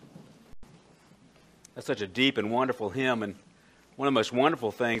That's such a deep and wonderful hymn, and one of the most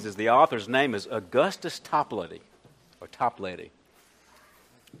wonderful things is the author's name is Augustus Toplady, or Toplady.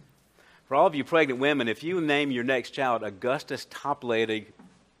 For all of you pregnant women, if you name your next child Augustus Toplady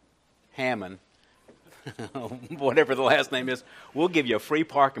Hammond, whatever the last name is, we'll give you a free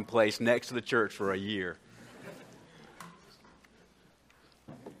parking place next to the church for a year.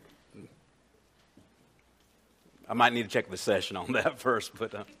 I might need to check the session on that first,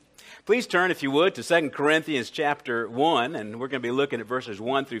 but please turn, if you would, to 2 Corinthians chapter 1, and we're going to be looking at verses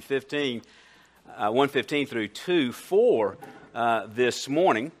 115 through 2:4 this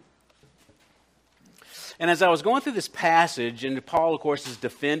morning. And as I was going through this passage, and Paul, of course, is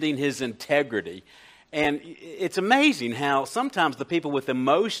defending his integrity, and it's amazing how sometimes the people with the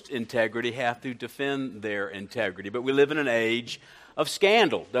most integrity have to defend their integrity. But we live in an age of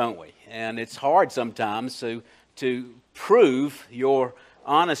scandal, don't we? And it's hard sometimes to prove your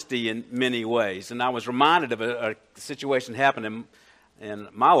honesty in many ways. And I was reminded of a situation that happened in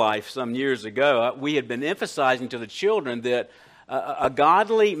my life some years ago. We had been emphasizing to the children that a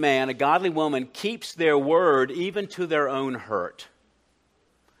godly man, a godly woman keeps their word even to their own hurt.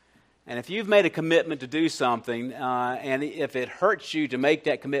 And if you've made a commitment to do something, and if it hurts you to make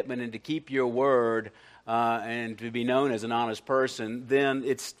that commitment and to keep your word and to be known as an honest person, then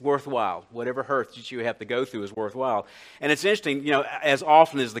it's worthwhile. Whatever hurts that you have to go through is worthwhile. And it's interesting, as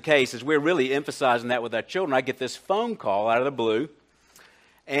often is the case, as we're really emphasizing that with our children, I get this phone call out of the blue,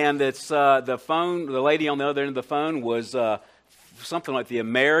 and it's the lady on the other end of the phone was something like the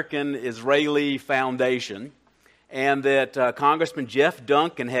American Israeli Foundation, and that Congressman Jeff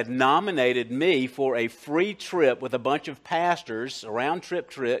Duncan had nominated me for a free trip with a bunch of pastors, a round-trip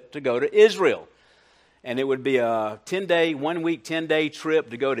trip to go to Israel. And it would be a 1-week, 10-day trip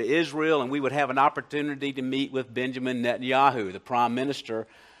to go to Israel, and we would have an opportunity to meet with Benjamin Netanyahu, the Prime Minister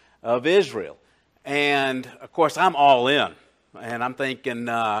of Israel. And, of course, I'm all in. And I'm thinking,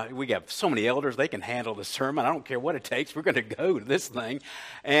 we got so many elders, they can handle the sermon. I don't care what it takes. We're going to go to this thing.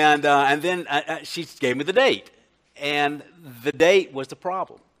 And then she gave me the date. And the date was the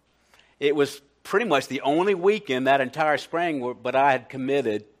problem. It was pretty much the only weekend that entire spring, but I had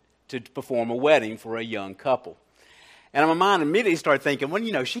committed to perform a wedding for a young couple. And my mind immediately started thinking,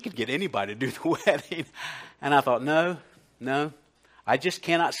 well, she could get anybody to do the wedding. And I thought, no, I just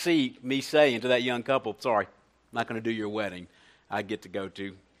cannot see me saying to that young couple, sorry, I'm not going to do your wedding. I get to go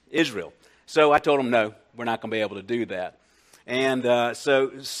to Israel. So I told them, no, we're not going to be able to do that. And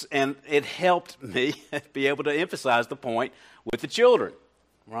and it helped me be able to emphasize the point with the children,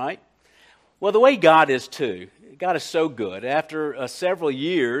 right? Well, the way God is too. God is so good. After several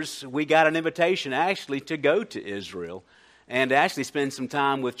years, we got an invitation actually to go to Israel and to actually spend some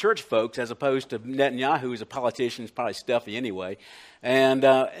time with church folks as opposed to Netanyahu, who's a politician, is probably stuffy anyway. And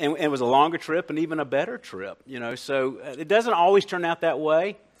it was a longer trip and even a better trip, So it doesn't always turn out that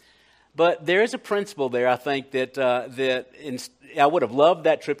way. But there is a principle there, I think, that I would have loved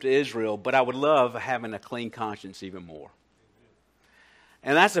that trip to Israel, but I would love having a clean conscience even more.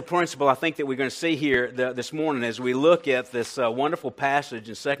 And that's a principle I think that we're going to see here this morning as we look at this wonderful passage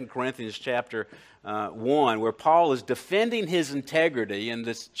in 2 Corinthians chapter 1, where Paul is defending his integrity and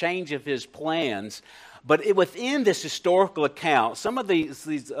this change of his plans. But within this historical account, some of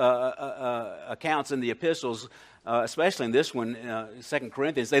these accounts in the epistles, especially in this one, 2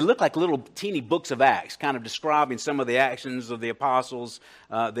 Corinthians, they look like little teeny books of Acts, kind of describing some of the actions of the apostles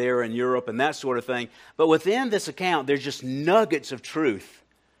there in Europe and that sort of thing. But within this account, there's just nuggets of truth,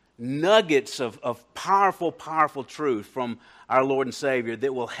 nuggets of powerful, powerful truth from our Lord and Savior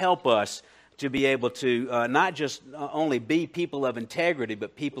that will help us to be able to not just only be people of integrity,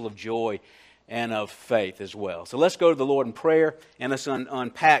 but people of joy and of faith as well. So let's go to the Lord in prayer, and let's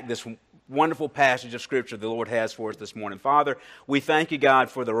unpack this wonderful passage of Scripture the Lord has for us this morning. Father, we thank you, God,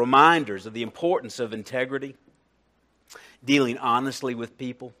 for the reminders of the importance of integrity, dealing honestly with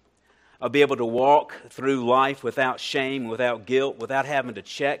people, of being able to walk through life without shame, without guilt, without having to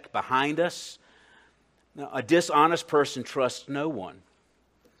check behind us. Now, a dishonest person trusts no one,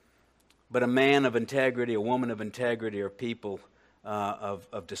 but a man of integrity, a woman of integrity are people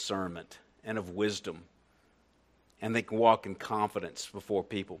of discernment and of wisdom, and they can walk in confidence before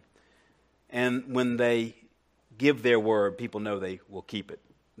people. And when they give their word, people know they will keep it.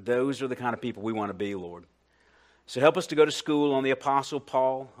 Those are the kind of people we want to be, Lord. So help us to go to school on the Apostle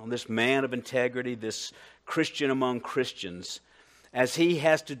Paul, on this man of integrity, this Christian among Christians, as he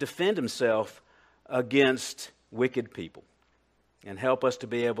has to defend himself against wicked people. And help us to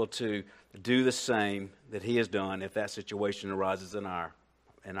be able to do the same that he has done if that situation arises in our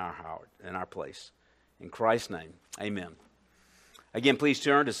heart, in our place. In Christ's name, amen. Again, please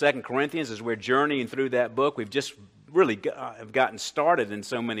turn to 2 Corinthians as we're journeying through that book. We've just really have gotten started in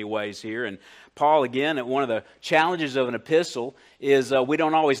so many ways here. And Paul, again, one of the challenges of an epistle is we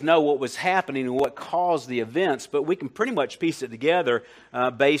don't always know what was happening and what caused the events, but we can pretty much piece it together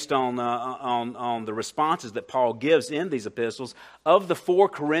based on the responses that Paul gives in these epistles. Of the 4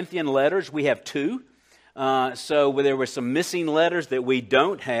 Corinthian letters, we have 2. So there were some missing letters that we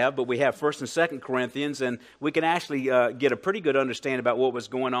don't have, but we have 1st and 2nd Corinthians, and we can actually get a pretty good understanding about what was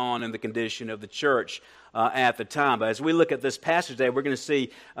going on in the condition of the church at the time. But as we look at this passage today, we're going to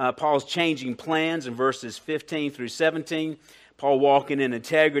see Paul's changing plans in verses 15 through 17, Paul walking in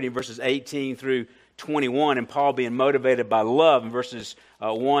integrity in verses 18 through 21, and Paul being motivated by love in verses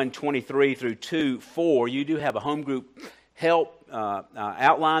 1, 23 through 2, 4. You do have a home group help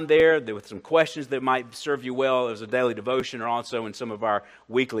outlined there with some questions that might serve you well as a daily devotion or also in some of our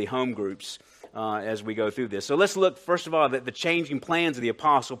weekly home groups as we go through this. So let's look, first of all, at the changing plans of the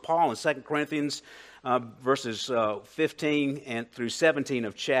Apostle Paul in 2 Corinthians verses 15 and through 17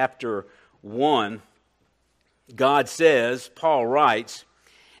 of chapter 1. God says, Paul writes,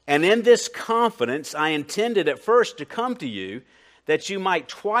 "And in this confidence I intended at first to come to you, that you might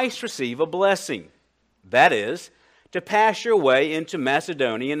twice receive a blessing, that is, to pass your way into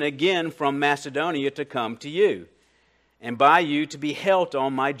Macedonia, and again from Macedonia to come to you, and by you to be helped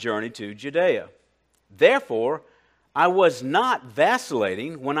on my journey to Judea. Therefore, I was not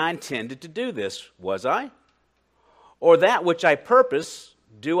vacillating when I intended to do this, was I? Or that which I purpose,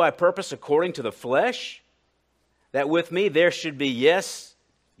 do I purpose according to the flesh? That with me there should be yes,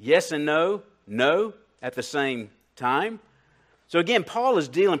 yes and no, no at the same time?" So again, Paul is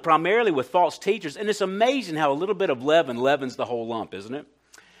dealing primarily with false teachers, and it's amazing how a little bit of leaven leavens the whole lump, isn't it?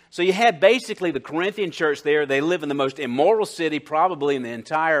 So you had basically the Corinthian church there. They live in the most immoral city probably in the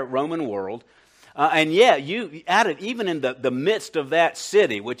entire Roman world. And yet, you added even in the midst of that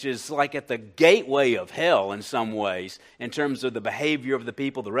city, which is like at the gateway of hell in some ways, in terms of the behavior of the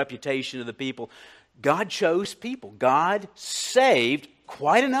people, the reputation of the people, God chose people. God saved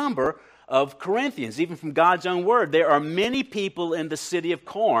quite a number of Corinthians, even from God's own word. There are many people in the city of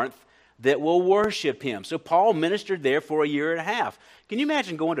Corinth that will worship him. So Paul ministered there for a year and a half. Can you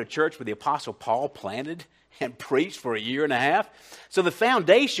imagine going to a church where the Apostle Paul planted and preached for a year and a half? So the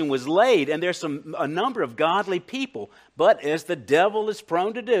foundation was laid, and there's a number of godly people. But as the devil is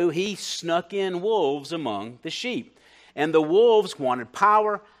prone to do, he snuck in wolves among the sheep. And the wolves wanted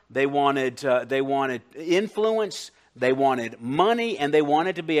power, they wanted influence, they wanted money, and they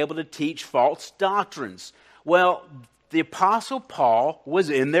wanted to be able to teach false doctrines. Well, the Apostle Paul was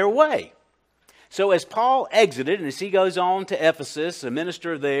in their way. So as Paul exited, and as he goes on to Ephesus, a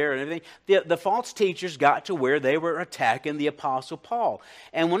minister there and everything, the false teachers got to where they were attacking the Apostle Paul.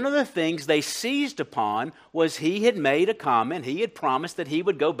 And one of the things they seized upon was he had made a comment. He had promised that he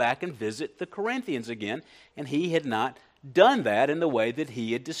would go back and visit the Corinthians again, and he had not done that in the way that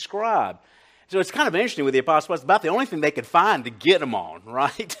he had described. So it's kind of interesting with the Apostle Paul. It's about the only thing they could find to get him on,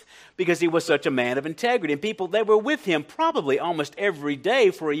 right? Because he was such a man of integrity. And people, they were with him probably almost every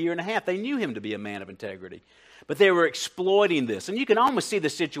day for a year and a half. They knew him to be a man of integrity. But they were exploiting this. And you can almost see the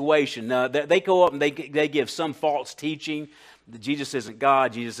situation. They go up and they give some false teaching that Jesus isn't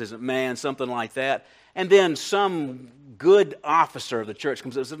God, Jesus isn't man, something like that. And then some good officer of the church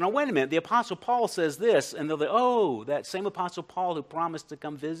comes up and says, "No, wait a minute, the Apostle Paul says this." And they'll say, "Oh, that same Apostle Paul who promised to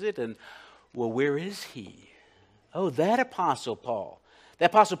come visit, and well, where is he? Oh, that Apostle Paul. The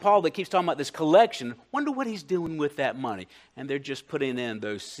Apostle Paul that keeps talking about this collection, wonder what he's doing with that money." And they're just putting in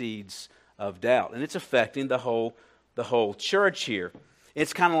those seeds of doubt. And it's affecting the whole church here.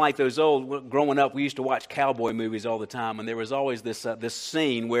 It's kind of like those growing up, we used to watch cowboy movies all the time, and there was always this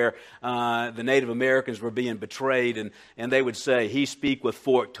scene where the Native Americans were being betrayed, and they would say, "He speak with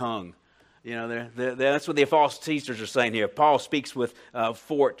forked tongue." You know, that's what the false teachers are saying here. Paul speaks with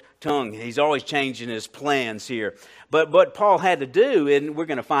forked tongue. He's always changing his plans here. But what Paul had to do, and we're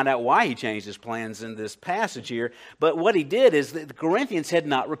going to find out why he changed his plans in this passage here, but what he did is that the Corinthians had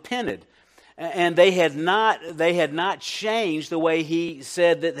not repented. And they had not changed the way he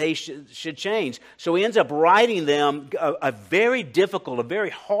said that they should change. So he ends up writing them a very difficult, a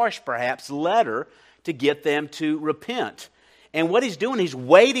very harsh perhaps, letter to get them to repent. And what he's doing, he's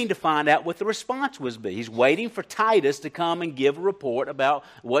waiting to find out what the response would be. He's waiting for Titus to come and give a report about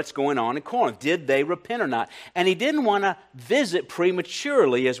what's going on in Corinth. Did they repent or not? And he didn't want to visit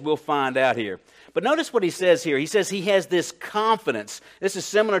prematurely, as we'll find out here. But notice what he says here. He says he has this confidence. This is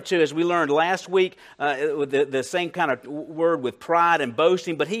similar to, as we learned last week, the same kind of word with pride and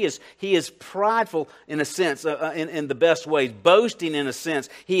boasting. But he is prideful in a sense, in the best way. Boasting in a sense.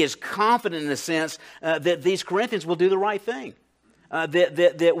 He is confident in a sense that these Corinthians will do the right thing.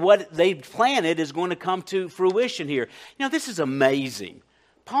 that what they planted is going to come to fruition here. You know, this is amazing.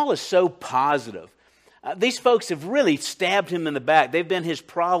 Paul is so positive. These folks have really stabbed him in the back. They've been his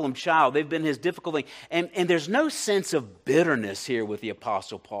problem child. They've been his difficult thing. And there's no sense of bitterness here with the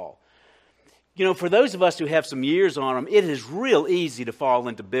Apostle Paul. You know, for those of us who have some years on them, it is real easy to fall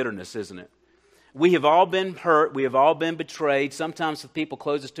into bitterness, isn't it? We have all been hurt. We have all been betrayed. Sometimes the people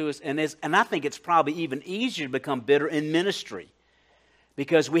closest to us. And I think it's probably even easier to become bitter in ministry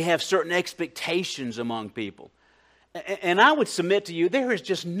because we have certain expectations among people. And I would submit to you, there is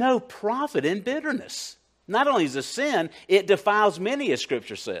just no profit in bitterness. Not only is it a sin, it defiles many, as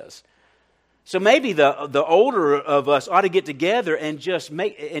Scripture says. So maybe the older of us ought to get together and just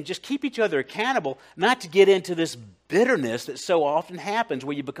keep each other accountable, not to get into this bitterness that so often happens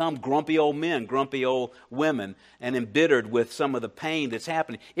where you become grumpy old men, grumpy old women, and embittered with some of the pain that's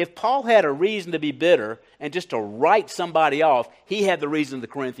happening. If Paul had a reason to be bitter and just to write somebody off, he had the reason of the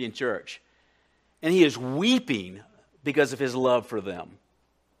Corinthian church. And he is weeping because of his love for them.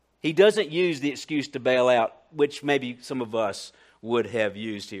 He doesn't use the excuse to bail out, which maybe some of us would have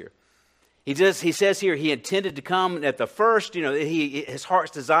used here. He says here he intended to come at the first. You know, his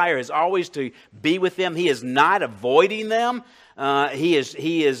heart's desire is always to be with them. He is not avoiding them. He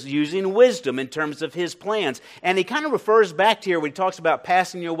is using wisdom in terms of his plans. And he kind of refers back to here when he talks about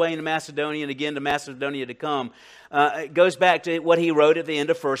passing your way into Macedonia and again to Macedonia to come. It goes back to what he wrote at the end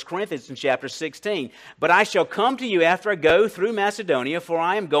of 1 Corinthians in chapter 16. But I shall come to you after I go through Macedonia, for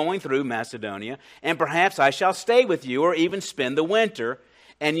I am going through Macedonia, and perhaps I shall stay with you or even spend the winter.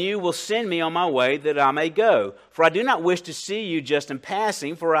 And you will send me on my way that I may go. For I do not wish to see you just in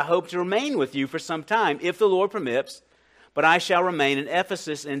passing, for I hope to remain with you for some time, if the Lord permits. But I shall remain in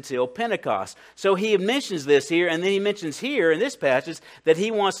Ephesus until Pentecost. So he mentions this here, and then he mentions here in this passage that he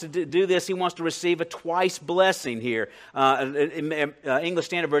wants to do this. He wants to receive a twice blessing here. English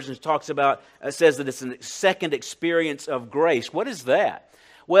Standard Version says that it's a second experience of grace. What is that?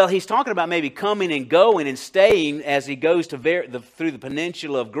 Well, he's talking about maybe coming and going and staying as he goes to through the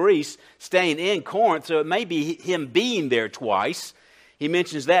peninsula of Greece, staying in Corinth. So it may be him being there twice. He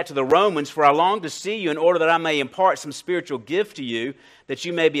mentions that to the Romans, for I long to see you in order that I may impart some spiritual gift to you, that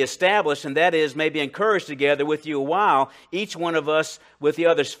you may be established, and that is, may be encouraged together with you a while, each one of us with the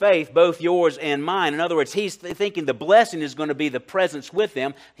other's faith, both yours and mine. In other words, he's thinking the blessing is going to be the presence with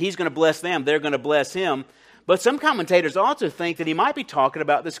them. He's going to bless them. They're going to bless him. But some commentators also think that he might be talking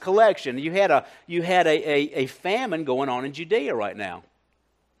about this collection. You had a famine going on in Judea right now.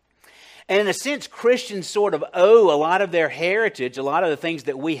 And in a sense, Christians sort of owe a lot of their heritage, a lot of the things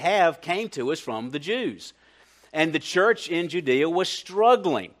that we have came to us from the Jews. And the church in Judea was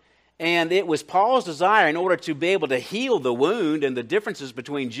struggling. And it was Paul's desire, in order to be able to heal the wound and the differences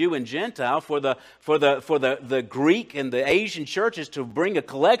between Jew and Gentile, for the Greek and the Asian churches to bring a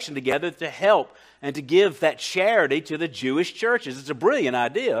collection together to help and to give that charity to the Jewish churches. It's a brilliant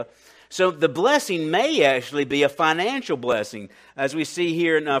idea. So the blessing may actually be a financial blessing, as we see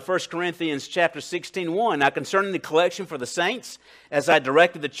here in 1 Corinthians chapter 16:1. Now concerning the collection for the saints, as I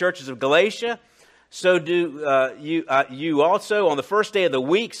directed the churches of Galatia, so do you also on the first day of the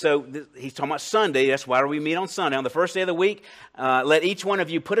week. So he's talking about Sunday. That's why we meet on Sunday. On the first day of the week, let each one of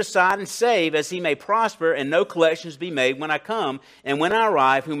you put aside and save as he may prosper, and no collections be made when I come. And when I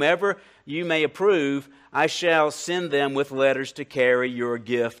arrive, whomever you may approve, I shall send them with letters to carry your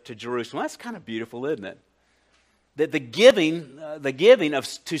gift to Jerusalem. That's kind of beautiful, isn't it? That the giving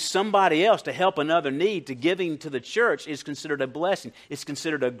to somebody else to help another need, to giving to the church, is considered a blessing. It's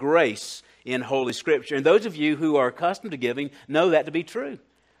considered a grace in Holy Scripture. And those of you who are accustomed to giving know that to be true.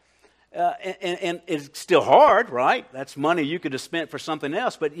 And it's still hard, right? That's money you could have spent for something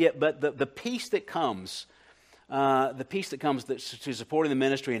else. But the peace that comes, to supporting the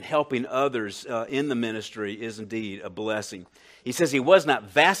ministry and helping others in the ministry is indeed a blessing. He says he was not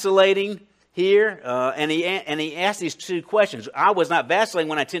vacillating here, and he asked these two questions. I was not vacillating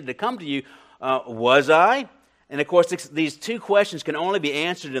when I intended to come to you. Was I? And of course, these two questions can only be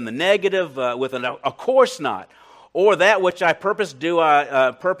answered in the negative with of course not. Or that which I purpose, do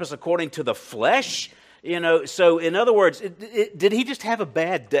I purpose according to the flesh? You know, so in other words, did he just have a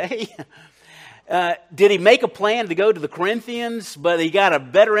bad day? Did he make a plan to go to the Corinthians, but he got a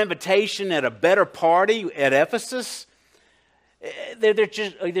better invitation at a better party at Ephesus?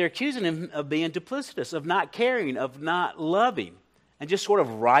 They're accusing him of being duplicitous, of not caring, of not loving, and just sort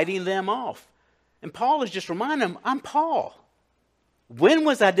of writing them off. And Paul is just reminding them, I'm Paul. When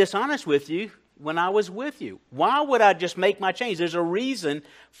was I dishonest with you? When I was with you. Why would I just make my change? There's a reason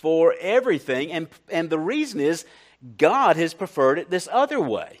for everything, and the reason is God has preferred it this other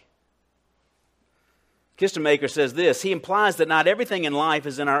way. Kistemaker says this: he implies that not everything in life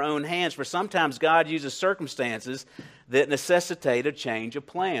is in our own hands, for sometimes God uses circumstances that necessitate a change of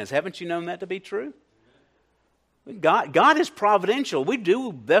plans. Haven't you known that to be true? God is providential. We do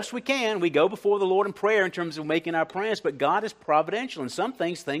the best we can. We go before the Lord in prayer in terms of making our plans, but God is providential. And some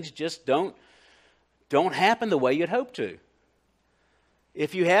things just don't happen the way you'd hope to.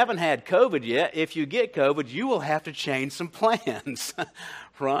 If you haven't had COVID yet, if you get COVID, you will have to change some plans,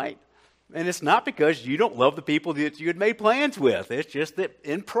 right? And it's not because you don't love the people that you had made plans with. It's just that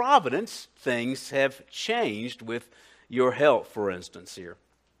in providence, things have changed with your health, for instance, here.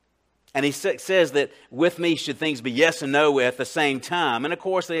 And he says that with me should things be yes and no at the same time. And of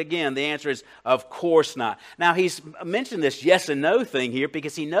course, again, the answer is of course not. Now, he's mentioned this yes and no thing here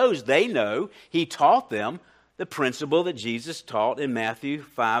because he knows they know. He taught them the principle that Jesus taught in Matthew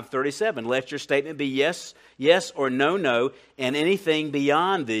 5:37. Let your statement be yes, yes, or no, no, and anything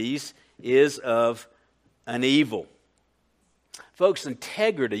beyond these is of an evil. Folks,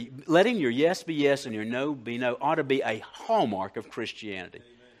 integrity, letting your yes be yes and your no be no, ought to be a hallmark of Christianity.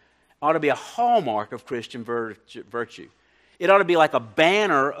 Ought to be a hallmark of Christian virtue. It ought to be like a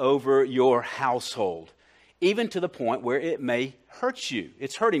banner over your household, even to the point where it may hurt you.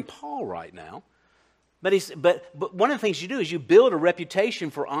 It's hurting Paul right now. But one of the things you do is you build a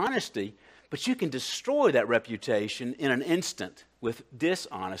reputation for honesty, but you can destroy that reputation in an instant with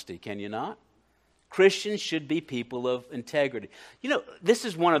dishonesty, can you not? Christians should be people of integrity. You know, this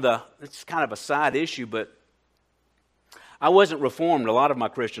is it's kind of a side issue, but I wasn't reformed a lot of my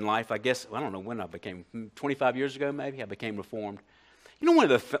Christian life. I guess, I don't know when I became, 25 years ago maybe, I became reformed. You know,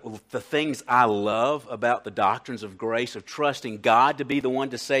 one of the things I love about the doctrines of grace, of trusting God to be the one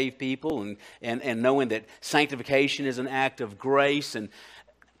to save people and knowing that sanctification is an act of grace. And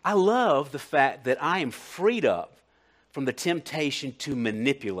I love the fact that I am freed up from the temptation to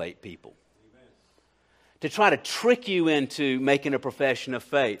manipulate people. To try to trick you into making a profession of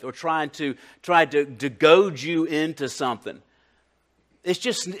faith or try to goad you into something. It's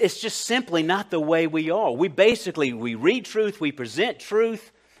just simply not the way we are. We read truth, we present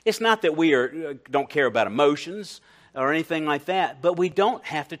truth. It's not that we don't care about emotions or anything like that, but we don't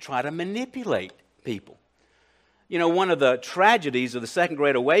have to try to manipulate people. You know, one of the tragedies of the Second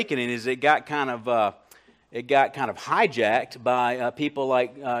Great Awakening is it got kind of hijacked by people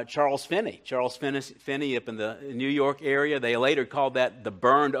like Charles Finney. Charles Finney up in the New York area. They later called that the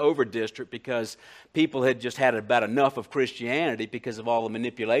burned over district because people had just had about enough of Christianity because of all the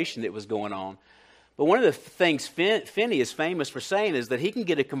manipulation that was going on. But one of the things Finney is famous for saying is that he can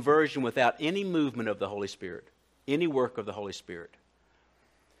get a conversion without any movement of the Holy Spirit, any work of the Holy Spirit.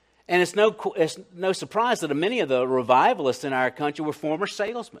 And it's no surprise that many of the revivalists in our country were former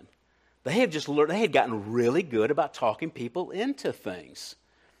salesmen. They had gotten really good about talking people into things.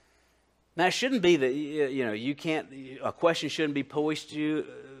 Now, it shouldn't be that, a question shouldn't be posed to you,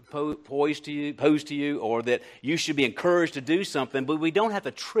 or that you should be encouraged to do something, but we don't have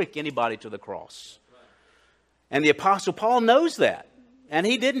to trick anybody to the cross. And the Apostle Paul knows that. And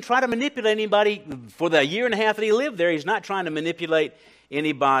he didn't try to manipulate anybody for the year and a half that he lived there. He's not trying to manipulate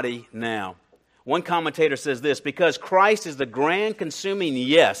anybody now. One commentator says this: because Christ is the grand consuming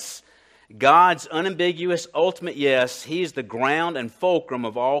yes, God's unambiguous ultimate yes, He is the ground and fulcrum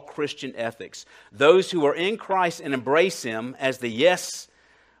of all Christian ethics. Those who are in Christ and embrace Him as the yes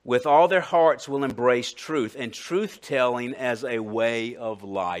with all their hearts will embrace truth, and truth-telling as a way of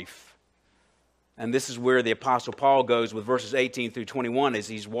life. And this is where the Apostle Paul goes with verses 18 through 21 as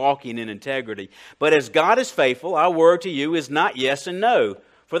he's walking in integrity. But as God is faithful, our word to you is not yes and no.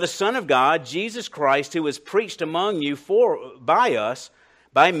 For the Son of God, Jesus Christ, who was preached among you by us,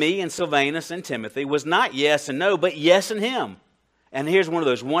 by me and Silvanus and Timothy, was not yes and no, but yes and Him. And here's one of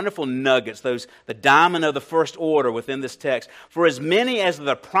those wonderful nuggets, the diamond of the first order within this text. For as many as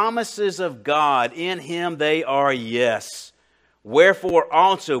the promises of God, in Him they are yes. Wherefore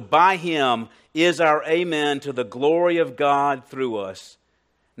also by Him is our amen to the glory of God through us.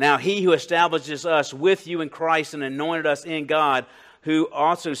 Now He who establishes us with you in Christ and anointed us in God, who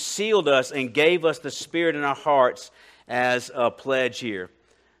also sealed us and gave us the Spirit in our hearts as a pledge here.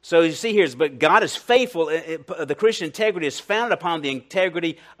 So you see here, but God is faithful. The Christian integrity is founded upon the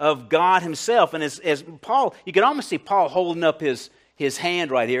integrity of God Himself. And as Paul, you can almost see Paul holding up his hand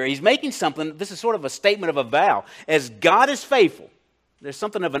right here. He's making something, this is sort of a statement of a vow. As God is faithful, there's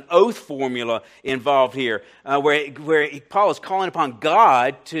something of an oath formula involved here, where Paul is calling upon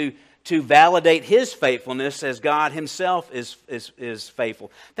God to validate His faithfulness as God Himself is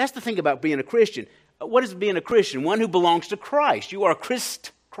faithful. That's the thing about being a Christian. What is being a Christian? One who belongs to Christ. You are a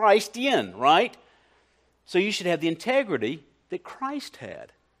Christian, right? So you should have the integrity that Christ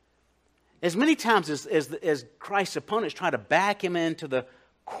had. As many times as Christ's opponents try to back him into the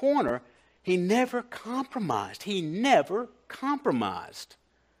corner, he never compromised. He never compromised.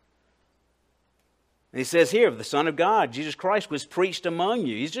 And he says here, the Son of God, Jesus Christ, was preached among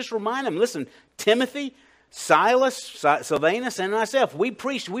you. He's just reminding them, listen, Timothy, Silas, Silvanus, and myself, we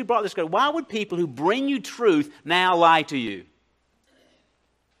preached, we brought this. Why would people who bring you truth now lie to you?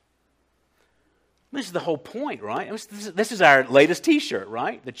 This is the whole point, right? This is our latest T-shirt,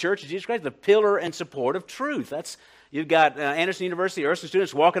 right? The Church of Jesus Christ, the pillar and support of truth. You've got Anderson University, Ursuline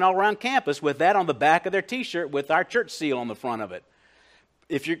students walking all around campus with that on the back of their T-shirt with our church seal on the front of it.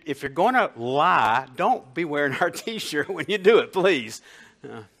 If you're going to lie, don't be wearing our T-shirt when you do it, please.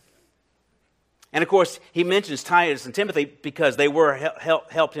 And of course, he mentions Titus and Timothy because they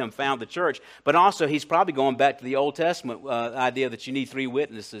helped him found the church. But also, he's probably going back to the Old Testament idea that you need 3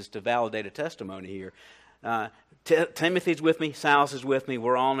 witnesses to validate a testimony here. Timothy's with me, Silas is with me.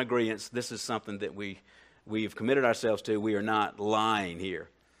 We're all in agreement. This is something that we've committed ourselves to. We are not lying here.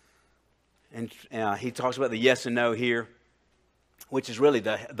 And he talks about the yes and no here, which is really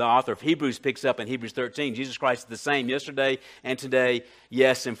the author of Hebrews picks up in Hebrews 13. Jesus Christ is the same yesterday and today,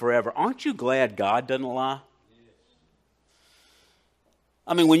 yes, and forever. Aren't you glad God doesn't lie?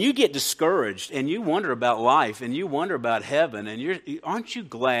 I mean, when you get discouraged and you wonder about life and you wonder about heaven, aren't you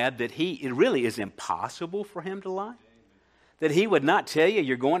glad that it really is impossible for him to lie? That he would not tell you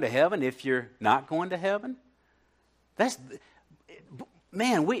you're going to heaven if you're not going to heaven?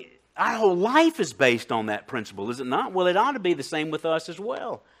 Our whole life is based on that principle, is it not? Well, it ought to be the same with us as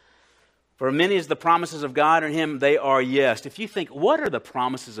well. For many is the promises of God in him, they are yes. If you think, what are the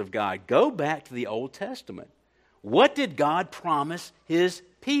promises of God? Go back to the Old Testament. What did God promise his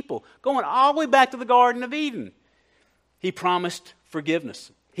people? Going all the way back to the Garden of Eden. He promised forgiveness.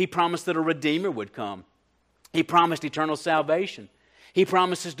 He promised that a Redeemer would come. He promised eternal salvation. He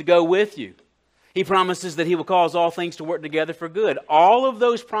promises to go with you. He promises that he will cause all things to work together for good. All of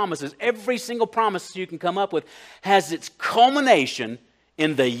those promises, every single promise you can come up with, has its culmination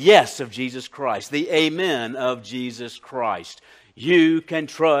in the yes of Jesus Christ, the amen of Jesus Christ. You can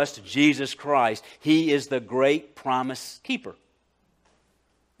trust Jesus Christ. He is the great promise keeper.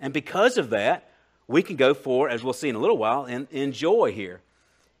 And because of that, we can go for, as we'll see in a little while, in joy here.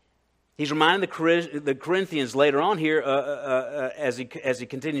 He's reminding the Corinthians later on here as he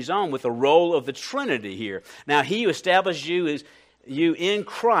continues on with the role of the Trinity here. Now, he who established you in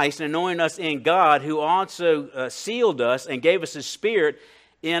Christ and anointed us in God, who also sealed us and gave us his Spirit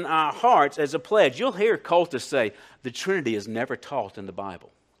in our hearts as a pledge. You'll hear cultists say, the Trinity is never taught in the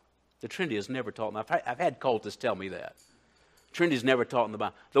Bible. The Trinity is never taught. I've had cultists tell me that. Trinity is never taught in the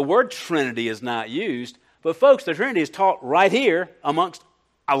Bible. The word Trinity is not used, but folks, the Trinity is taught right here amongst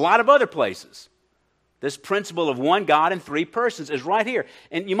a lot of other places. This principle of one God and 3 persons is right here.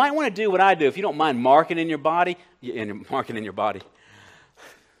 And you might want to do what I do, if you don't mind marking in your body. Marking in your body.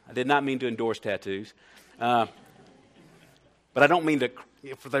 I did not mean to endorse tattoos. But I don't mean to,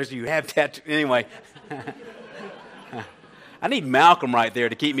 for those of you who have tattoos, anyway. I need Malcolm right there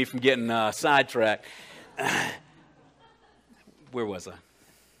to keep me from getting sidetracked. Where was I?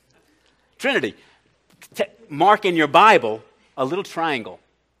 Trinity. Mark in your Bible a little triangle.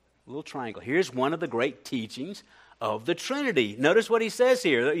 A little triangle. Here's one of the great teachings of the Trinity. Notice what he says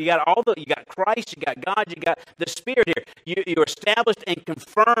here. You got Christ, you got God, you got the Spirit here. You're established and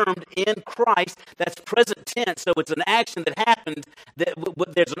confirmed in Christ. That's present tense, so it's an action that happened.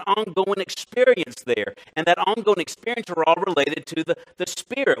 There's an ongoing experience there, and that ongoing experience are all related to the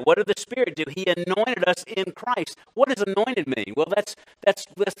Spirit. What did the Spirit do? He anointed us in Christ. What does anointed mean? Well, that's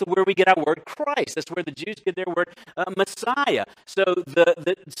where we get our word Christ. That's where the Jews get their word Messiah. So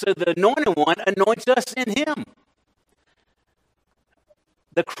the anointed one anoints us in Him.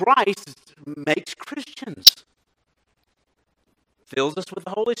 The Christ makes Christians. Fills us with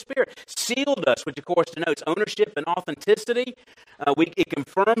the Holy Spirit. Sealed us, which of course denotes ownership and authenticity. It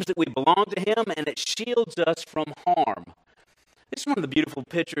confirms that we belong to Him, and it shields us from harm. This is one of the beautiful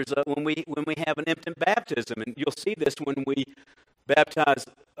pictures when we have an infant baptism, and you'll see this when we baptize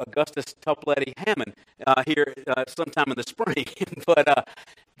Augustus Toplady Hammond here sometime in the spring. But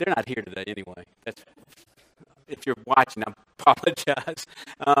they're not here today anyway. If you're watching, I apologize.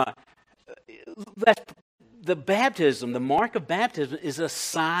 The baptism, the mark of baptism, is a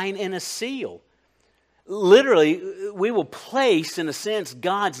sign and a seal. Literally, we will place, in a sense,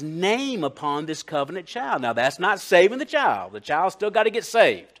 God's name upon this covenant child. Now, that's not saving the child. The child's still got to get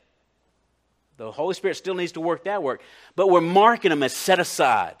saved. The Holy Spirit still needs to work that work. But we're marking them as set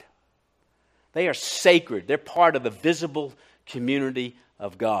aside. They are sacred. They're part of the visible community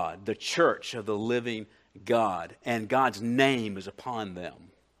of God, the church of the living God, and God's name is upon them.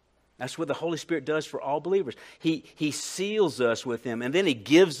 That's what the Holy Spirit does for all believers. He seals us with Him, and then He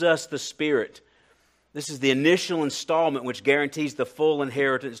gives us the Spirit. This is the initial installment which guarantees the full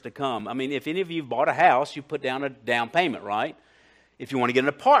inheritance to come. I mean, if any of you bought a house, you put down a down payment, right? If you want to get an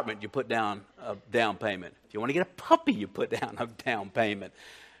apartment, you put down a down payment. If you want to get a puppy, you put down a down payment.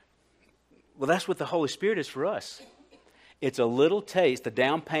 Well, that's what the Holy Spirit is for us. It's a little taste, a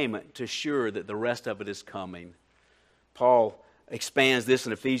down payment, to assure that the rest of it is coming. Paul expands this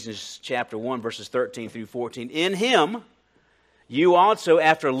in Ephesians chapter 1, verses 13 through 14. In Him, you also,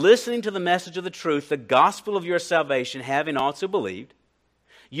 after listening to the message of the truth, the gospel of your salvation, having also believed,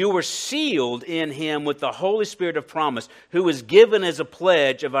 you were sealed in Him with the Holy Spirit of promise, who was given as a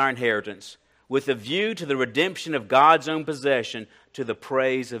pledge of our inheritance, with a view to the redemption of God's own possession, to the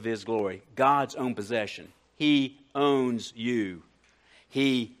praise of His glory. God's own possession. He owns you.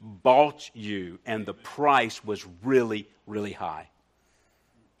 He bought you, and the price was really, really high.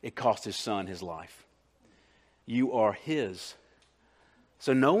 It cost His Son His life. You are His.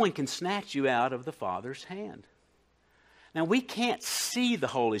 So no one can snatch you out of the Father's hand. Now, we can't see the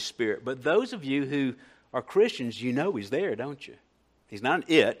Holy Spirit, but those of you who are Christians, you know He's there, don't you? He's not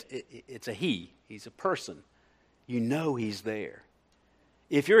an it's a He. He's a person. You know He's there.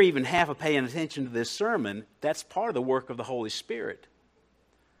 If you're even half of paying attention to this sermon, that's part of the work of the Holy Spirit.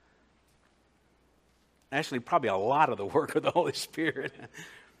 Actually, probably a lot of the work of the Holy Spirit. All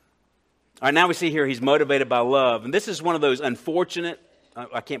right, now we see here He's motivated by love. And this is one of those unfortunate,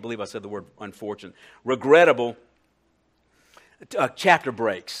 I can't believe I said the word unfortunate, regrettable chapter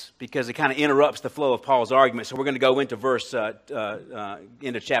breaks, because it kind of interrupts the flow of Paul's argument. So we're going to go into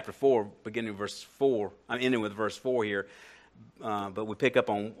into chapter 4, ending with verse 4 here. But we pick up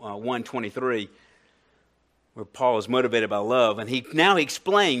on 1:23, where Paul is motivated by love. And he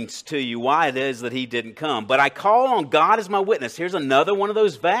explains to you why it is that he didn't come. But I call on God as my witness. Here's another one of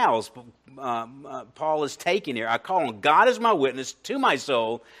those vows Paul is taking here. I call on God as my witness to my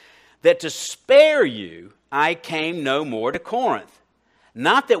soul, that to spare you I came no more to Corinth.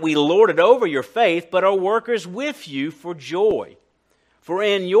 Not that we lord it over your faith, but are workers with you for joy. For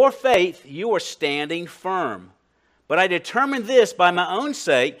in your faith you are standing firm. But I determined this by my own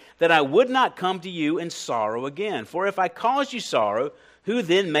sake, that I would not come to you in sorrow again. For if I cause you sorrow, who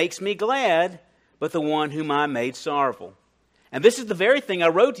then makes me glad, but the one whom I made sorrowful? And this is the very thing I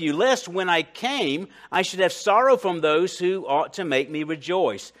wrote to you, lest when I came, I should have sorrow from those who ought to make me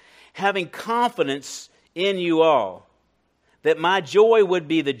rejoice, having confidence in you all, that my joy would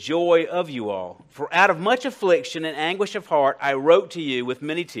be the joy of you all. For out of much affliction and anguish of heart I wrote to you with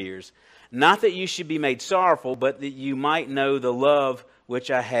many tears, not that you should be made sorrowful, but that you might know the love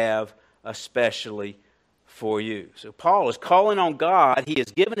which I have especially for you. So Paul is calling on God. He has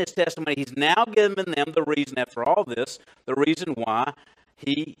given his testimony. He's now given them the reason, after all this, the reason why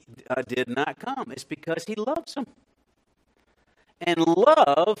he did not come. It's because he loves them. And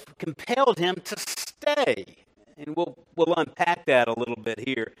love compelled him to stay. And we'll unpack that a little bit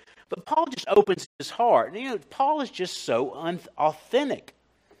here. But Paul just opens his heart. You know, Paul is just so authentic.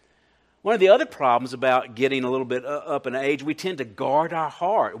 One of the other problems about getting a little bit up in age, we tend to guard our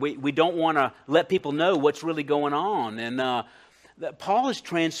heart. We don't want to let people know what's really going on. And Paul is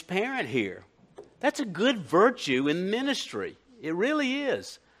transparent here. That's a good virtue in ministry. It really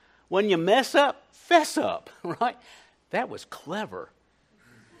is. When you mess up, fess up, right? That was clever.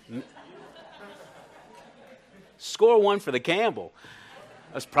 Score one for the Campbell.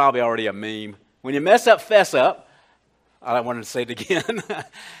 That's probably already a meme. When you mess up, fess up. I wanted to say it again.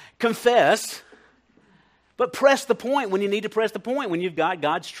 Confess, but press the point when you need to press the point, when you've got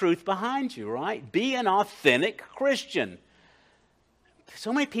God's truth behind you, right? Be an authentic Christian.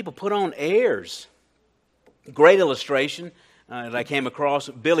 So many people put on airs. Great illustration that I came across,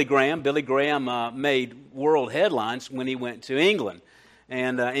 Billy Graham. Billy Graham made world headlines when he went to England.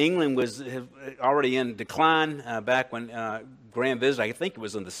 And England was already in decline back when Graham visited. I think it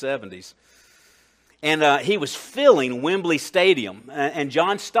was in the 70s. And he was filling Wembley Stadium. And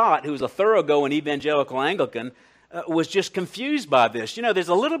John Stott, who was a thoroughgoing evangelical Anglican, was just confused by this. You know, there's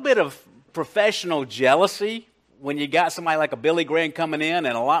a little bit of professional jealousy when you got somebody like a Billy Graham coming in,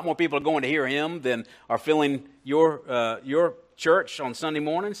 and a lot more people are going to hear him than are filling your church on Sunday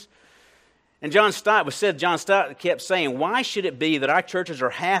mornings. And John Stott kept saying, why should it be that our churches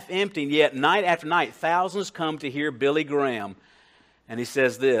are half empty, and yet night after night thousands come to hear Billy Graham? And he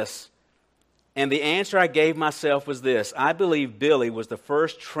says this, and the answer I gave myself was this: I believe Billy was the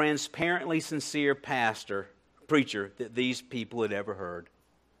first transparently sincere preacher that these people had ever heard.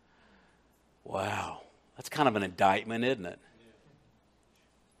 Wow, that's kind of an indictment, isn't it?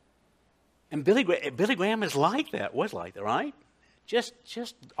 And Billy Graham is like that, was like that, right? Just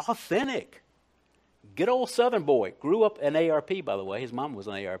authentic. Good old Southern boy. Grew up an ARP, by the way. His mom was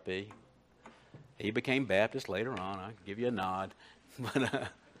an ARP. He became Baptist later on. I'll give you a nod. But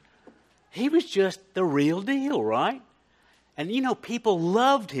he was just the real deal, right? And you know, people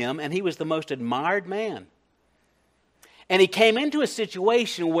loved him, and he was the most admired man. And he came into a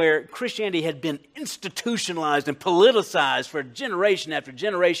situation where Christianity had been institutionalized and politicized for generation after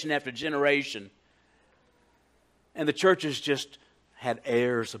generation after generation. And the churches just had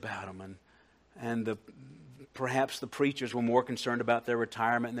airs about them. And perhaps the preachers were more concerned about their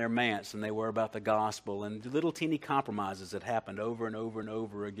retirement and their manse than they were about the gospel. And little teeny compromises that happened over and over and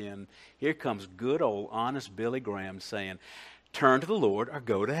over again. Here comes good old honest Billy Graham saying, turn to the Lord or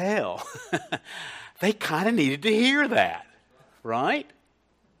go to hell. They kind of needed to hear that, right?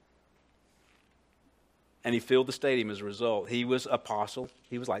 And he filled the stadium as a result. He was apostle.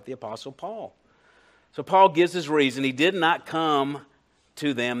 He was like the Apostle Paul. So Paul gives his reason. He did not come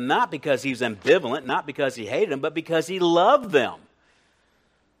to them not because he was ambivalent, not because he hated them, but because he loved them.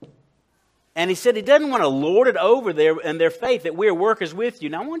 And he said he doesn't want to lord it over their faith, that we're workers with you.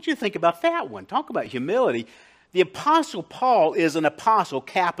 Now I want you to think about that one. Talk about humility. The Apostle Paul is an apostle,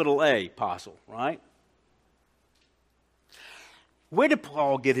 capital A, apostle, right? Where did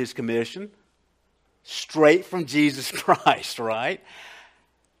Paul get his commission? Straight from Jesus Christ, right?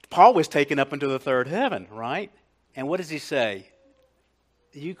 Paul was taken up into the third heaven, right? And what does he say?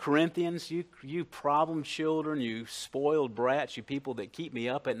 You Corinthians, you problem children, you spoiled brats, you people that keep me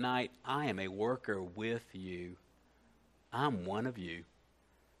up at night, I am a worker with you. I'm one of you.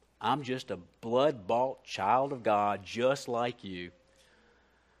 I'm just a blood-bought child of God just like you.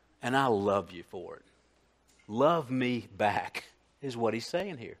 And I love you for it. Love me back is what he's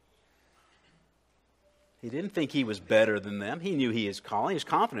saying here. He didn't think he was better than them. He knew he is calling. He was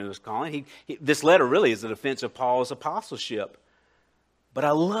confident in his calling. This letter really is a defense of Paul's apostleship. But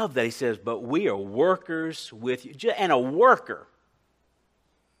I love that he says, but we are workers with you. And a worker.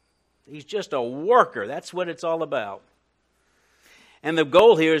 He's just a worker. That's what it's all about. And the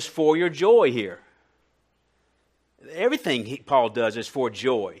goal here is for your joy here. Everything Paul does is for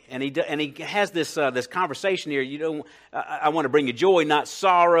joy. And he has this conversation here. I want to bring you joy, not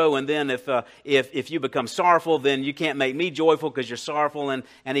sorrow. And then if you become sorrowful, then you can't make me joyful because you're sorrowful.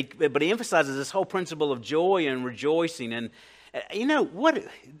 But he emphasizes this whole principle of joy and rejoicing. And you know what?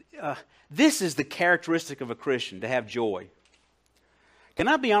 This is the characteristic of a Christian, to have joy. Can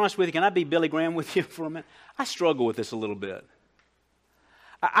I be honest with you? Can I be Billy Graham with you for a minute? I struggle with this a little bit.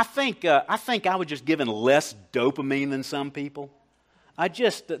 I think I was just given less dopamine than some people.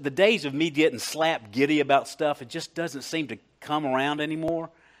 The days of me getting slapped giddy about stuff, it just doesn't seem to come around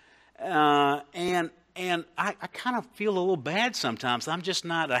anymore. And I kind of feel a little bad sometimes. I'm just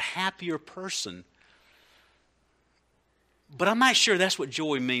not a happier person. But I'm not sure that's what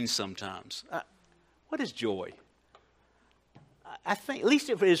joy means sometimes. What is joy? I think, at least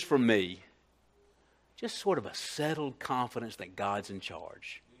if it is for me, just sort of a settled confidence that God's in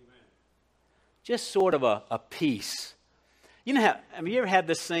charge. Amen. Just sort of a peace. You know, have you ever had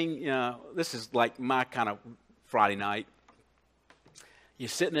this thing, this is like my kind of Friday night. You're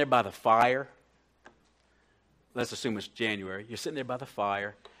sitting there by the fire. Let's assume it's January. You're sitting there by the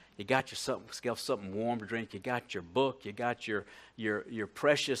fire. You got yourself something warm to drink. You got your book. You got your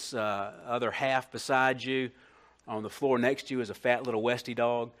precious other half beside you. On the floor next to you is a fat little Westie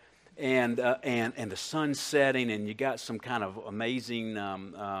dog. And the sun's setting, and you got some kind of amazing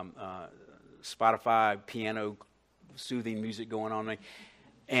Spotify piano soothing music going on.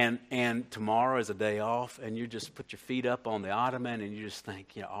 And tomorrow is a day off, and you just put your feet up on the ottoman, and you just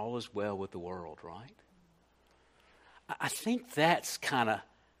think, all is well with the world, right? I think that's kind of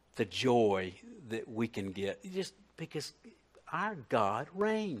the joy that we can get, just because our God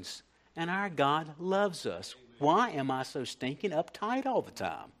reigns, and our God loves us. Why am I so stinking uptight all the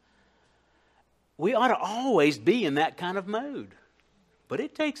time? We ought to always be in that kind of mood. But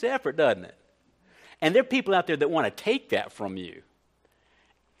it takes effort, doesn't it? And there are people out there that want to take that from you.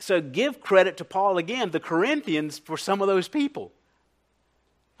 So give credit to Paul again, the Corinthians, for some of those people.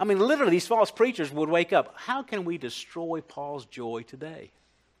 I mean, literally, these false preachers would wake up. How can we destroy Paul's joy today?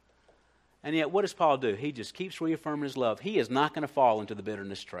 And yet, what does Paul do? He just keeps reaffirming his love. He is not going to fall into the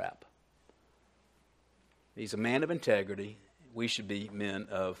bitterness trap. He's a man of integrity. We should be men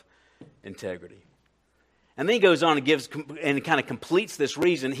of integrity. And then he goes on and gives and kind of completes this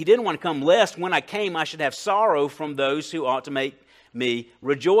reason. He didn't want to come lest when I came I should have sorrow from those who ought to make me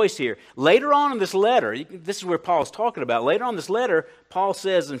rejoice here. Later on in this letter, this is where Paul's talking about. Later on in this letter, Paul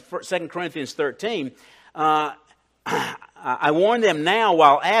says in 2 Corinthians 13, I warn them now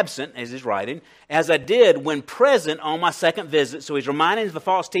while absent, as he's writing, as I did when present on my second visit. So he's reminding the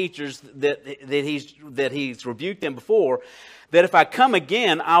false teachers that he's rebuked them before, that if I come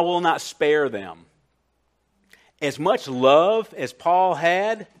again, I will not spare them. As much love as Paul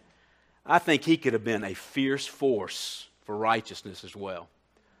had, I think he could have been a fierce force for righteousness as well.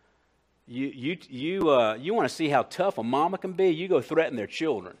 You want to see how tough a mama can be? You go threaten their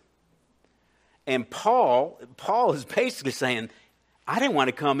children. And Paul is basically saying, I didn't want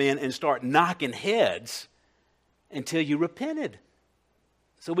to come in and start knocking heads until you repented.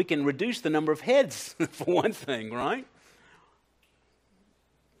 So we can reduce the number of heads, for one thing, right?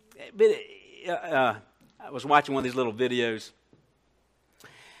 But I was watching one of these little videos,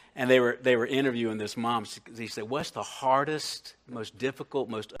 and they were interviewing this mom. He said, what's the hardest, most difficult,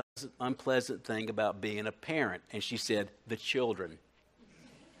 most unpleasant thing about being a parent? And she said, the children.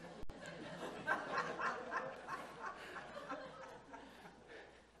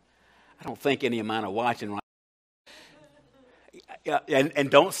 I don't think any of mine are watching right now. And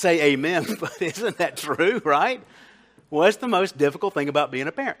don't say amen, but isn't that true, right? What's the most difficult thing about being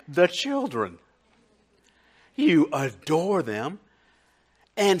a parent? The children. You adore them.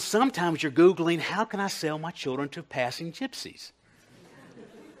 And sometimes you're Googling, how can I sell my children to passing gypsies?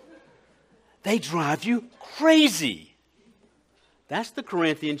 They drive you crazy. That's the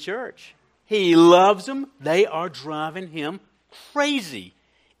Corinthian church. He loves them. They are driving him crazy.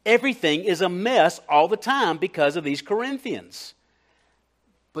 Everything is a mess all the time because of these Corinthians.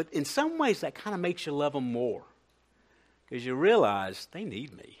 But in some ways, that kind of makes you love them more. Because you realize they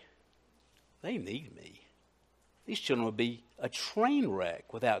need me. They need me. These children would be a train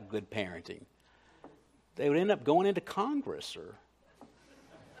wreck without good parenting. They would end up going into Congress or...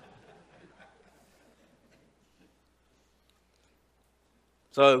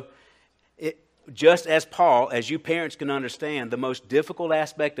 So, just as Paul, as you parents can understand, the most difficult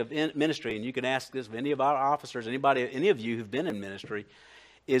aspect of ministry, and you can ask this of any of our officers, any of you who've been in ministry,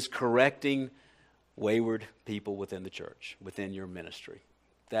 is correcting wayward people within the church, within your ministry.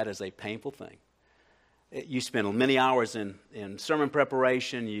 That is a painful thing. You spend many hours in sermon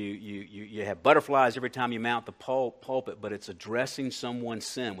preparation. You have butterflies every time you mount the pulpit, but it's addressing someone's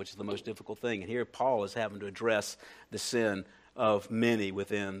sin, which is the most difficult thing. And here Paul is having to address the sin of many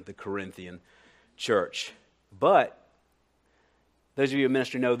within the Corinthian church. But those of you in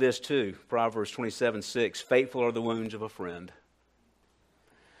ministry know this too. Proverbs 27:6, faithful are the wounds of a friend.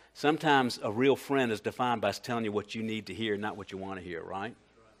 Sometimes a real friend is defined by telling you what you need to hear, not what you want to hear, right?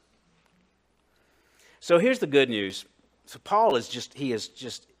 So here's the good news. So Paul it's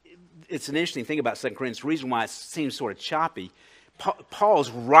an interesting thing about 2 Corinthians. The reason why it seems sort of choppy,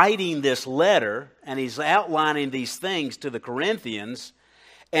 Paul's writing this letter, and he's outlining these things to the Corinthians,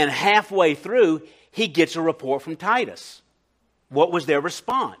 and halfway through, he gets a report from Titus. What was their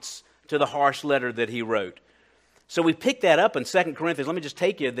response to the harsh letter that he wrote? So we pick that up in 2 Corinthians. Let me just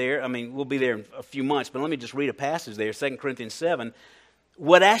take you there. I mean, we'll be there in a few months, but let me just read a passage there, 2 Corinthians 7.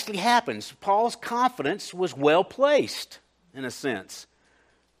 What actually happens, Paul's confidence was well placed, in a sense.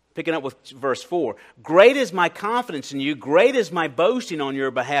 Picking up with verse 4. Great is my confidence in you, great is my boasting on your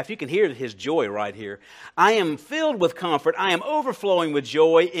behalf. You can hear his joy right here. I am filled with comfort, I am overflowing with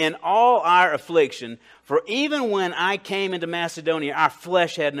joy in all our affliction. For even when I came into Macedonia, our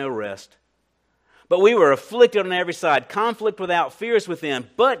flesh had no rest. But we were afflicted on every side, conflict without fears within.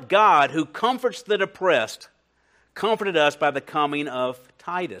 But God, who comforts the depressed, comforted us by the coming of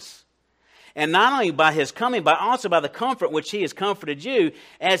Titus. And not only by his coming, but also by the comfort which he has comforted you,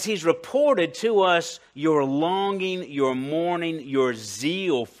 as he's reported to us your longing, your mourning, your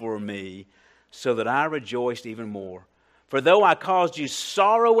zeal for me, so that I rejoiced even more. For though I caused you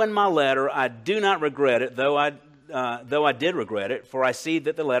sorrow in my letter, I do not regret it, though I did regret it, for I see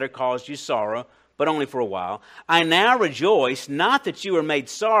that the letter caused you sorrow, but only for a while. I now rejoice, not that you were made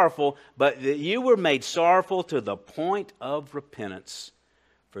sorrowful, but that you were made sorrowful to the point of repentance.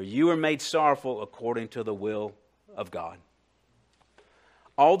 For you were made sorrowful according to the will of God.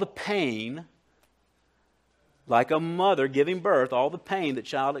 All the pain, like a mother giving birth, all the pain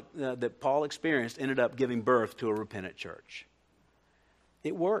that Paul experienced ended up giving birth to a repentant church.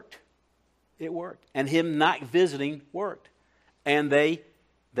 It worked. It worked. And him not visiting worked. And they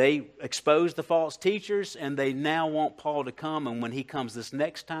exposed the false teachers, and they now want Paul to come. And when he comes this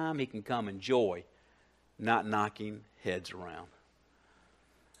next time, he can come in joy, not knocking heads around.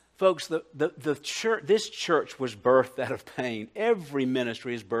 Folks, this church was birthed out of pain. Every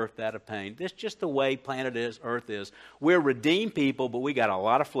ministry is birthed out of pain. That's just the way planet Earth is. We're redeemed people, but we got a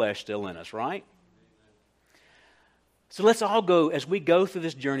lot of flesh still in us, right? So let's all go, as we go through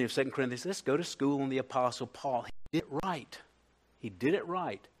this journey of 2 Corinthians, let's go to school on the Apostle Paul. He did it right. He did it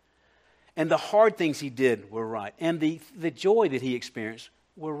right. And the hard things he did were right. And the joy that he experienced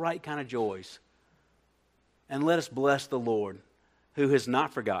were right kind of joys. And let us bless the Lord, who has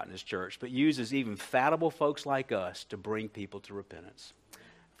not forgotten his church, but uses even fallible folks like us to bring people to repentance.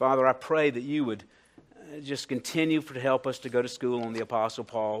 Father, I pray that you would just continue to help us to go to school on the Apostle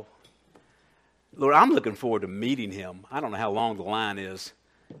Paul. Lord, I'm looking forward to meeting him. I don't know how long the line is,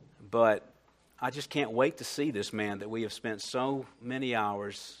 but I just can't wait to see this man that we have spent so many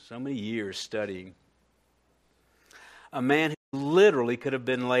hours, so many years studying. A man who literally would have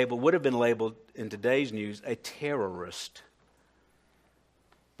been labeled in today's news a terrorist.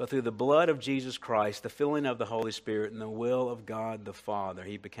 But through the blood of Jesus Christ, the filling of the Holy Spirit, and the will of God the Father,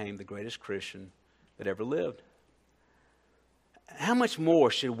 he became the greatest Christian that ever lived. How much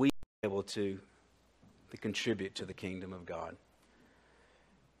more should we be able to contribute to the kingdom of God?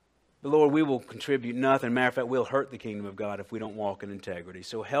 But Lord, we will contribute nothing. Matter of fact, we'll hurt the kingdom of God if we don't walk in integrity.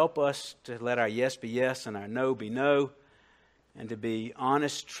 So help us to let our yes be yes and our no be no, and to be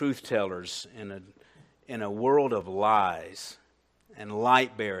honest truth tellers in a world of lies, and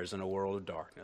light bearers in a world of darkness.